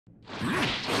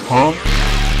Huh?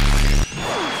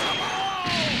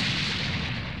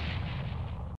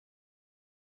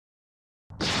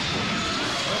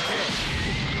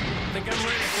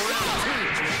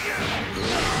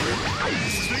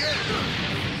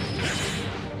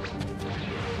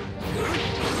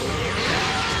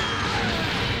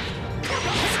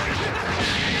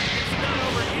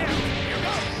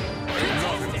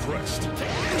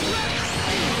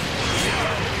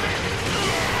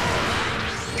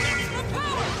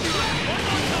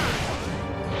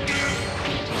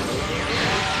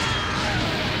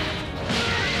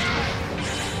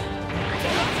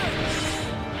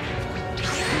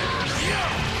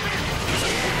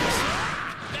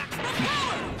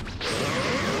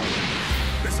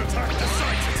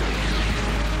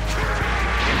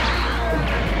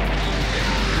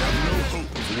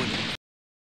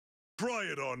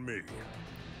 On me.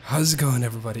 How's it going,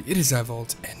 everybody? It is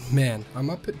iVolt, and man, I'm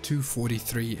up at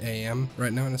 2:43 AM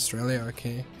right now in Australia,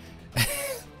 okay?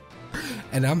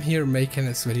 And I'm here making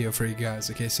this video for you guys,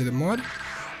 okay? So the mod,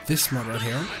 this mod right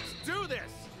here.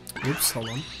 Oops, hold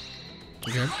on.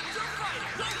 Okay.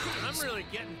 I'm really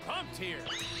getting pumped here.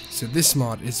 So this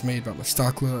mod is made by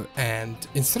Mastaklo, and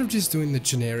instead of just doing the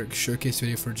generic showcase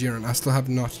video for Jiren, I still have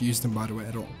not used him, by the way,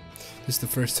 at all. This is the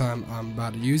first time I'm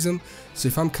about to use him, so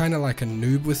if I'm kind of like a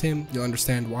noob with him, you'll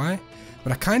understand why.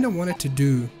 But I kind of wanted to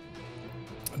do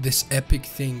this epic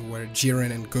thing where Jiren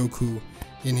and Goku,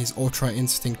 in his Ultra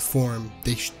Instinct form,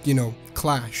 they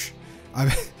clash.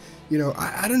 I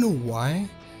don't know why,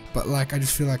 but like I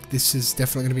just feel like this is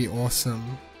definitely gonna be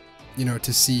awesome,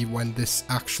 to see when this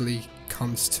actually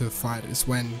comes to fighters,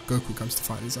 when Goku comes to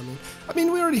fighters. I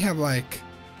mean, we already have like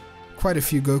quite a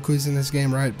few Gokus in this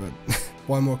game, right? But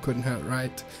one more couldn't hurt,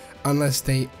 right? Unless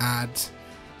they add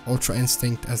Ultra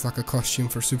Instinct as like a costume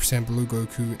for Super Saiyan Blue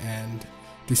Goku and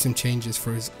do some changes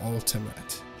for his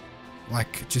ultimate.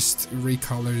 Like just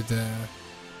recolor the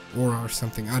aura or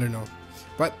something, I don't know.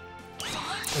 But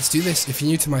let's do this. If you're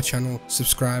new to my channel,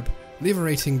 subscribe, leave a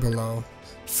rating below.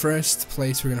 First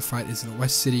place we're gonna fight is in the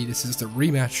West City. This is the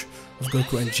rematch of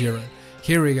Goku and Jiren.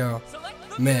 Here we go.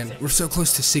 Man, we're so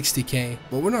close to 60k.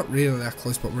 Well, we're not really that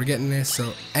close, but we're getting there.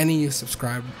 So any new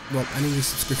subscription will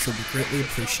be greatly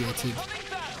appreciated.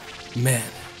 Man,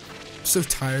 I'm so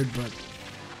tired, but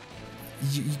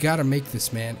you gotta make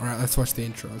this, man. Alright, let's watch the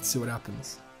intro. Let's see what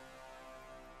happens.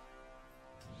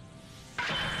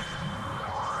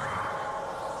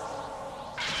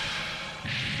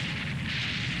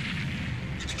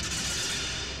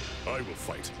 I will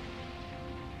fight.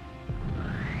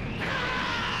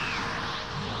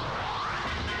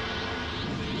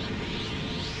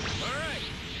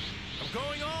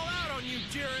 Going all out on you,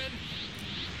 Jiren.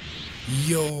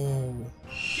 Yo,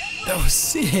 that was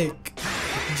sick.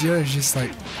 Jiren's just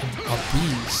like a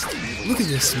beast. Look at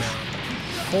this man.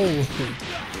 Holy.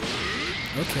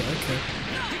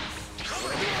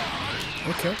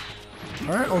 Okay.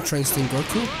 Alright, Ultra Instinct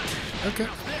Goku. Okay.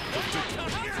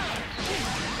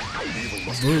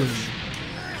 Boom.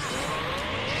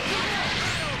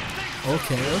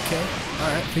 Okay.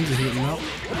 Alright, things are heating up.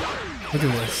 Look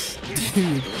at this.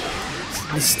 Dude.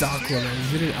 Mastaklo, man,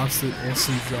 he did an absolute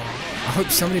awesome job. I hope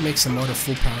somebody makes a mod of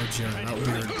full power Jiren. That would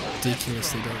be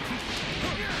ridiculously dope.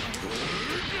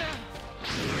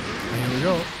 And here we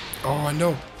go. Oh, I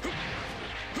know.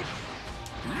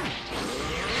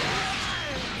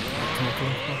 Come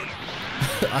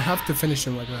on. I have to finish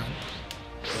him like that.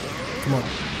 Come on.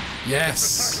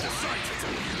 Yes!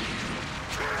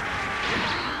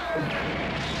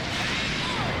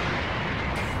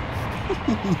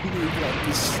 He got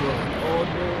destroyed. Oh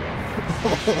no.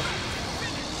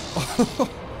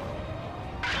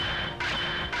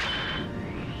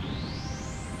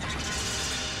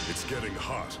 It's getting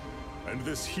hot, and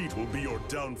this heat will be your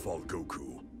downfall,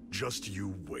 Goku. Just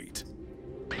you wait.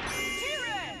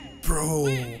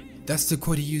 Bro, that's the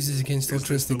quote he uses against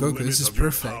Ultra Instinct Goku. This is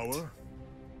perfect.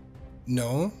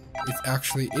 No, it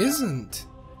actually isn't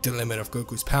the limit of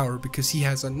Goku's power, because he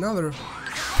has another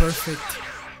perfect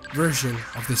version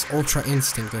of this Ultra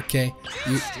Instinct, okay?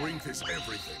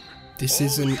 This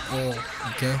isn't all,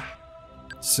 okay?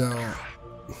 So,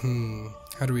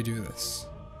 how do we do this?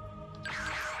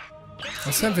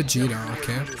 Let's have Vegeta,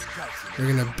 okay? We're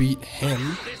gonna beat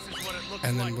him,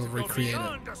 and then we'll recreate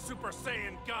it.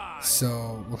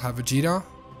 So, we'll have Vegeta,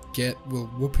 we'll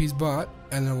whoop his butt,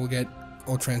 and then we'll get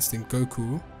Ultra Instinct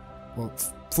Goku. Well,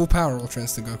 full power Ultra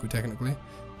Instinct Goku, technically.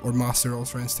 Or Master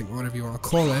Ultra Instinct, whatever you want to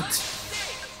call it.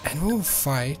 And we'll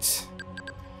fight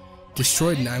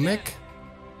Destroyed Namek.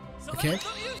 Okay?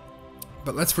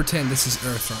 But let's pretend this is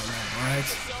Earth right now, alright?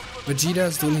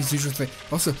 Vegeta's doing his usual thing.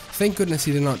 Also, thank goodness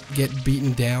he did not get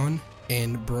beaten down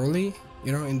in Broly,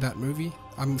 you know, in that movie.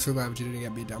 I'm so glad Vegeta didn't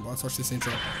get beat down, but let's watch this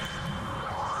intro.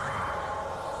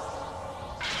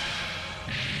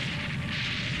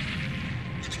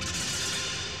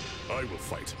 I will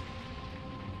fight.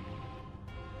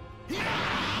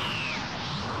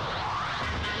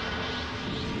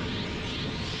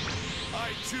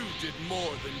 I too did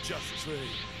more than just train.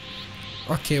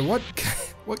 Okay, what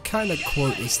kind of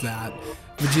quote is that?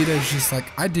 Vegeta is just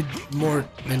like, I did more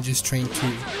than just train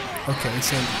too. Okay,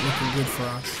 this ain't looking good for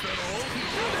us.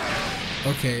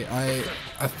 Okay,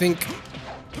 I think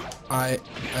I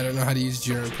don't know how to use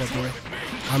Jiren properly.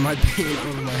 I might be in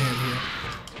over my head here.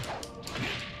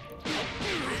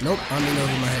 Nope, I'm in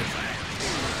over my head.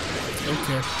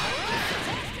 Okay.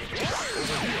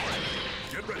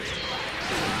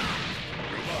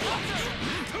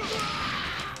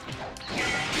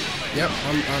 Yep,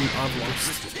 I've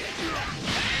lost.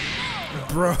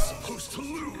 Bro.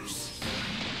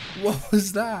 What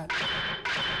was that?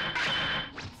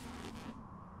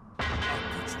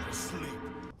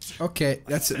 Okay,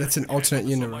 that's an alternate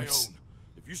universe.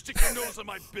 If you stick your nose in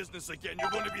my business again, you're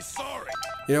going to be sorry.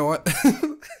 You know what?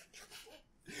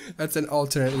 That's an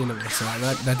alternate universe.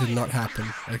 That did not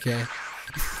happen. Okay.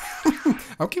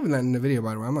 I'm keeping that in the video,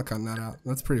 by the way. I'm not cutting that out.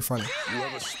 That's pretty funny. You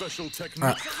have a special technique.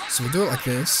 Alright, so we'll do it like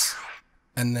this,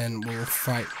 and then we'll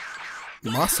fight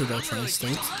Master Ultra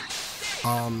Instinct.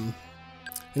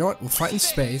 You know what? We'll fight in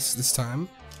space this time,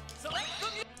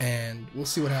 and we'll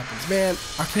see what happens. Man,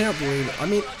 I cannot believe it. I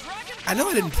mean, I know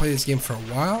I didn't play this game for a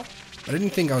while, but I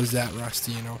didn't think I was that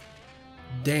rusty, you know.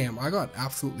 Damn, I got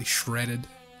absolutely shredded.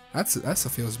 That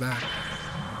feels bad.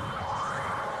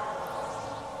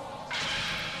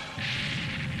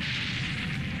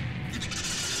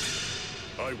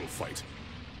 I will fight.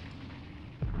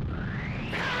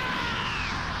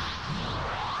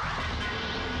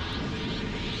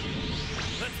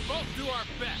 Let's both do our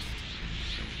best.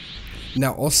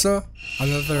 Now also,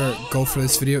 another goal for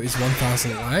this video is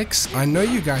 1,000 likes. I know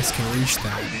you guys can reach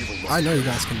that. I know you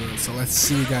guys can do it, so let's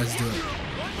see you guys do it.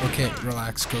 Okay,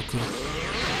 relax, Goku.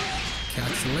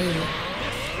 Catch you later.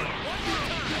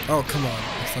 Oh, come on.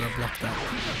 I thought I blocked that.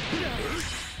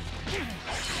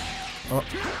 Oh,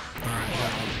 alright,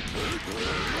 that one.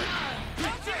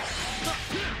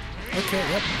 Okay,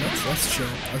 yep, that's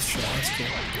chill. That's chill, that's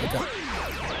cool. Okay.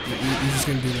 You're just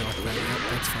gonna do that like that, yep,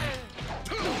 that's fine.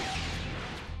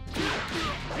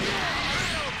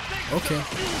 Okay.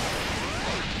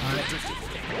 Alright.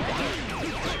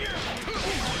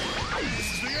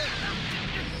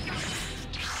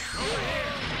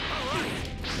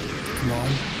 Come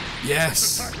on. Yes!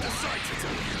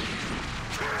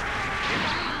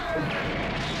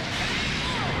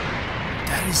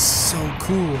 That is so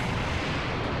cool.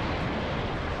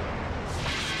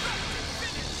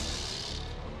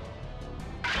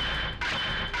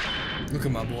 Look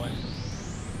at my boy.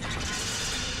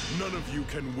 None of you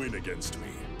can win against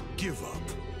me. Give up.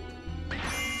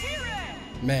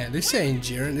 Man, this ain't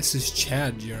Jiren, this is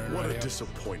Chad Jiren. What right a here.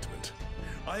 disappointment.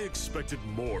 I expected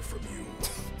more from you.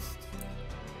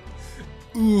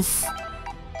 Oof.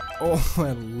 Oh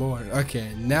my lord.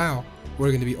 Okay, now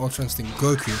we're gonna be Ultra Instinct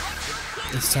Goku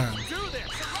this time.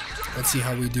 Let's see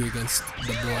how we do against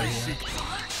the boy here.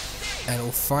 And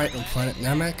we'll fight on Planet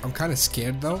Namek. I'm kind of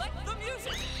scared though.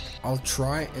 I'll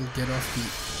try and get off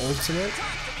the ultimate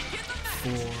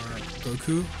for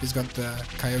Goku. He's got the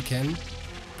Kaioken,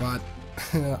 but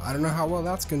I don't know how well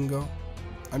that's gonna go.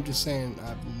 I'm just saying, I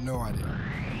have no idea.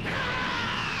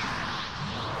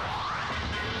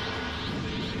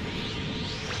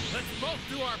 Let's both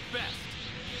do our best.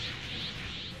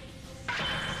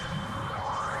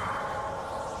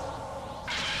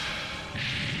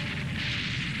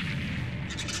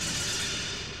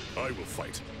 I will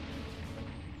fight.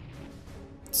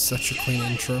 Such a clean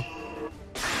intro.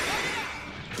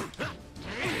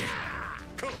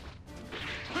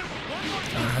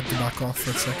 I had to back off for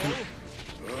a second.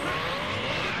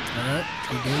 Alright,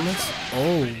 we're doing this.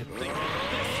 Oh!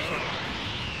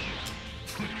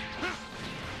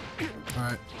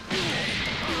 Alright.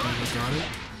 Got it.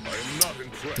 I am not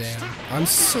impressed. Damn. I'm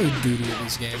so doo-doo at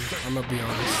this game. I'm gonna be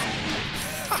honest.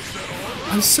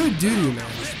 I'm so doo-doo,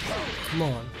 man. Come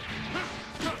on.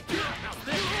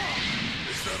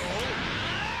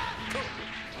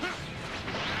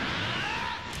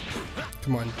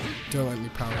 Come on, don't let me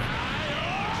power.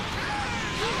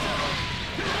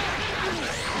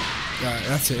 Alright,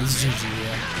 that's it, it's GG,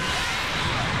 yeah.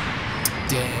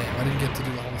 Damn, I didn't get to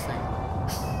do the whole thing.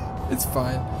 It's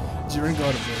fine. Jiren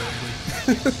got it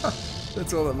already.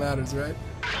 That's all that matters, right?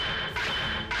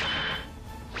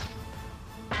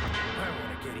 I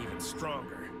want to get even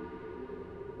stronger.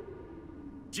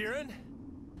 Jiren?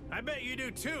 I bet you do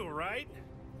too, right?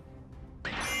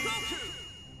 Goku!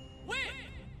 Win!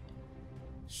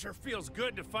 Sure feels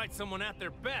good to fight someone at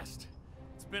their best.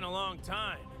 It's been a long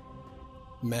time.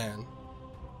 Man,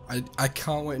 I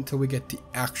can't wait until we get the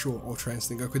actual Ultra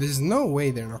Instinct Goku. There's no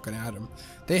way they're not gonna add him.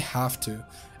 They have to.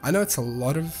 I know it's a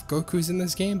lot of Gokus in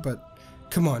this game, but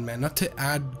come on, man, not to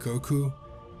add Goku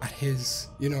at his,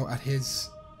 you know, at his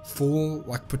full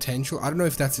like potential. I don't know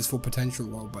if that's his full potential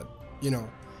though, but you know,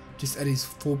 just at his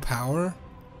full power,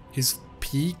 his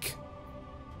peak.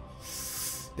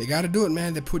 They gotta do it,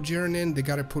 man. They put Jiren in, they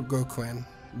gotta put Goku in.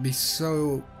 It'd be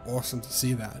so awesome to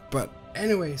see that. But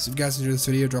anyways, if you guys enjoyed this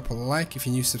video, drop a like. If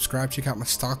you're new, subscribe. Check out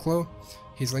Mastaklo.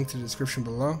 He's linked in the description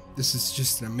below. This is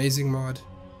just an amazing mod.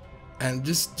 And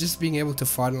just being able to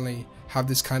finally have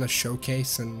this kind of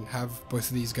showcase and have both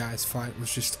of these guys fight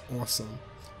was just awesome.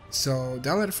 So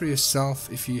download it for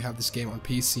yourself if you have this game on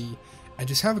PC, and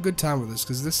just have a good time with this,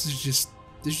 because this is just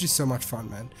so much fun,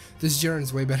 man. This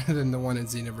Jiren's way better than the one in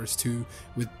Xenoverse 2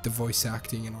 with the voice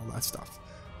acting and all that stuff.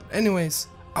 But anyways,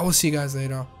 I will see you guys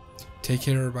later. Take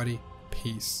care, everybody.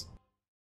 Peace.